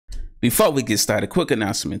Before we get started, quick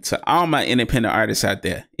announcement to all my independent artists out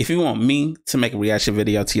there. If you want me to make a reaction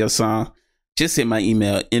video to your song, just hit my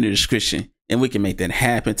email in the description and we can make that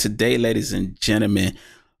happen. Today, ladies and gentlemen,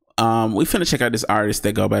 we finna check out this artist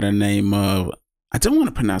that go by the name of, I don't want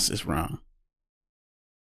to pronounce this wrong.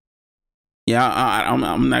 Yeah,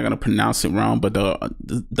 I'm not gonna pronounce it wrong, but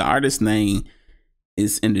the artist's name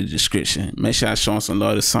is in the description. Make sure I show him some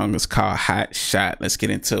love. The song is called Hot Shot. Let's get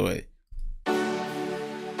into it.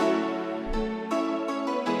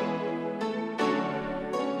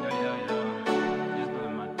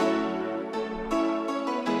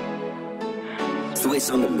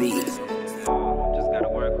 Switch on the beat. Just gotta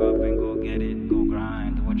work up and go get it, go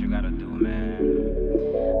grind, do what you gotta do, man.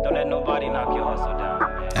 Don't let nobody knock your hustle down,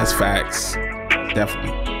 man. That's facts,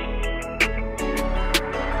 definitely.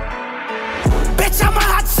 Bitch, I'm a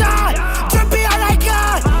hot shot. Drippy all I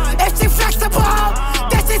got. If she flexible,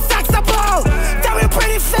 then she sexable. Very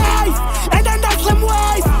pretty face and a nice slim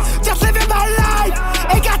waist. Just living my life,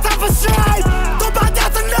 ain't got time for strife. Don't bow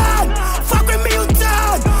down to none. Fuck with me, you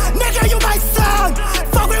done. Nigga, you my son.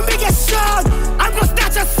 Fuck with me, get shot. I'm gon'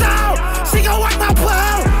 snatch her soul. She gon' work my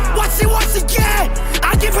pole. What she wants to get,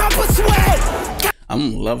 I give her persuade.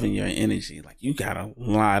 I'm loving your energy. Like, you got a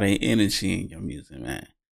lot of energy in your music, man.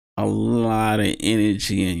 A lot of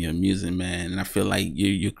energy in your music, man. And I feel like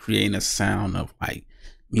you're creating a sound of like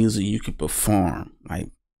music you can perform, like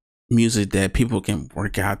music that people can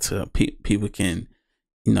work out to, people can,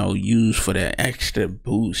 you know, use for that extra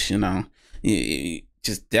boost, you know.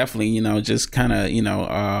 Just definitely, you know, just kind of, you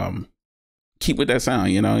know, keep with that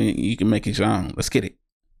sound, you know. You can make it your own. Let's get it.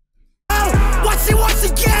 What she wants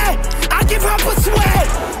to get, I give her persuade.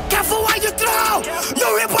 Careful what you throw, you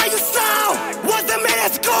rip what you sow. Once the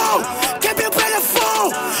minutes go, can be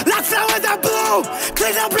beautiful. Like flowers that bloom,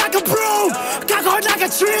 clean up like a broom. Cock hard like a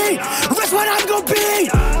tree, rich what I'm gonna be.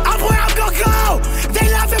 I'm where I'm gonna go, they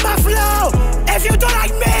laughing my flow. If you don't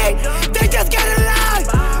like me, they just get in line.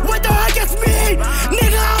 What the heck is me?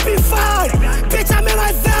 Nigga, I'll be fine. Bitch, I'm in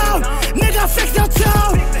my zone. Nigga, fix your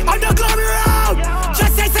tone. On the glory road,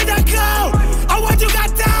 just say the go. Oh, what you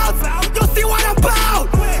got down? You'll see what I'm about.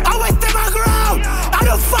 I always stay my ground. I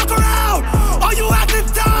don't fuck around. Oh, you acting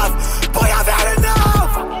tough. Boy, I've had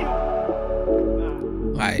enough.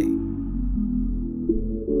 Like,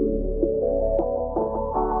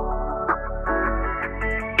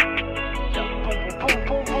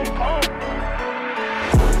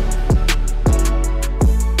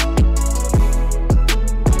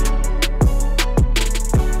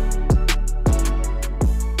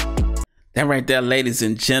 that right there, ladies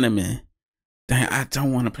and gentlemen. Dang, I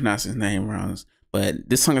don't want to pronounce his name wrong, but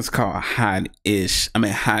this song is called Hot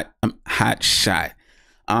Shot.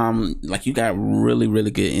 Like, you got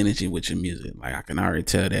really good energy with your music. Like, I can already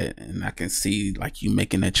tell that, and I can see like you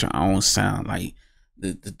making that your own sound. Like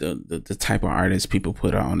the type of artists people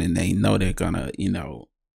put on, and they know they're gonna, you know,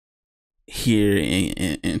 hear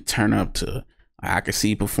and turn up to. I can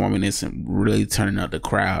see you performing this and really turning up the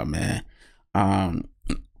crowd, man.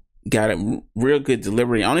 Got a real good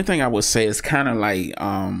delivery. Only thing I would say is kind of like,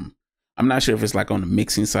 I'm not sure if it's like on the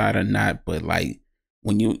mixing side or not, but like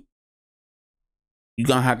when you're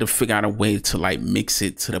gonna have to figure out a way to like mix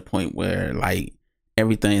it to the point where like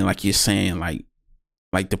everything, like you're saying, like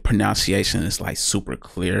the pronunciation is like super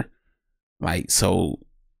clear. Like, so,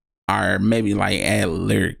 or maybe like add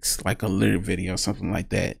lyrics, like a lyric video or something like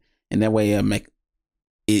that. And that way it'll make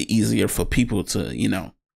it easier for people to, you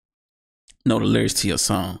know the lyrics to your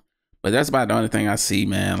song. But that's about the only thing I see,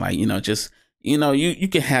 man. Like, you know, just, you know, you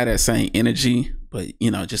can have that same energy, but, you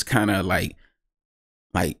know, just kind of like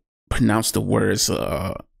pronounce the words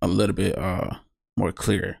a little bit more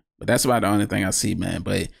clear. But that's about the only thing I see, man.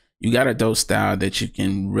 But you got a dope style that you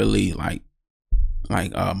can really like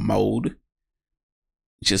mold. You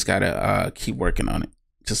just gotta keep working on it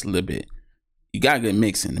just a little bit. You got good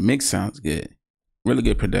mixing. The mix sounds good. Really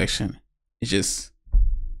good production. It's just,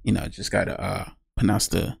 you know, just gotta pronounce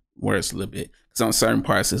the words a little bit, because on certain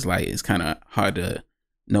parts it's kind of hard to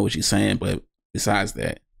know what you're saying, but besides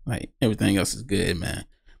that, like, everything else is good, man.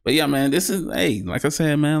 But yeah, man, this is, hey, like I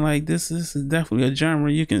said, man, like this is definitely a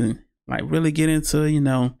genre you can like really get into, you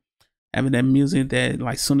know, having that music that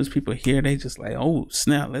like soon as people hear, they just like, oh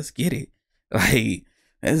snap, let's get it, like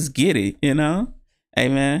let's get it, you know. Hey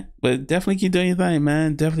man, but definitely keep doing your thing,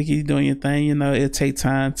 man. Definitely keep doing your thing. You know, it'll take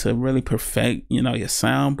time to really perfect, you know, your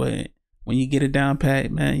sound, but when you get it down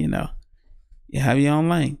pat, man, you know, you have your own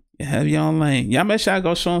lane. You have your own lane. Y'all make sure I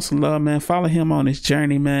go show him some love, man. Follow him on his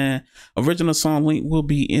journey, man. Original song link will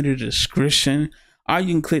be in the description. Or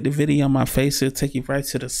you can click the video on my face. It'll take you right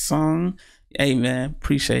to the song. Hey man,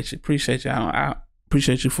 appreciate you. Appreciate you. I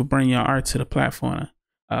Appreciate you for bringing your art to the platform.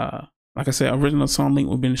 Like I said, original song link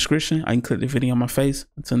will be in the description. I can click the video on my face.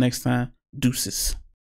 Until next time, deuces.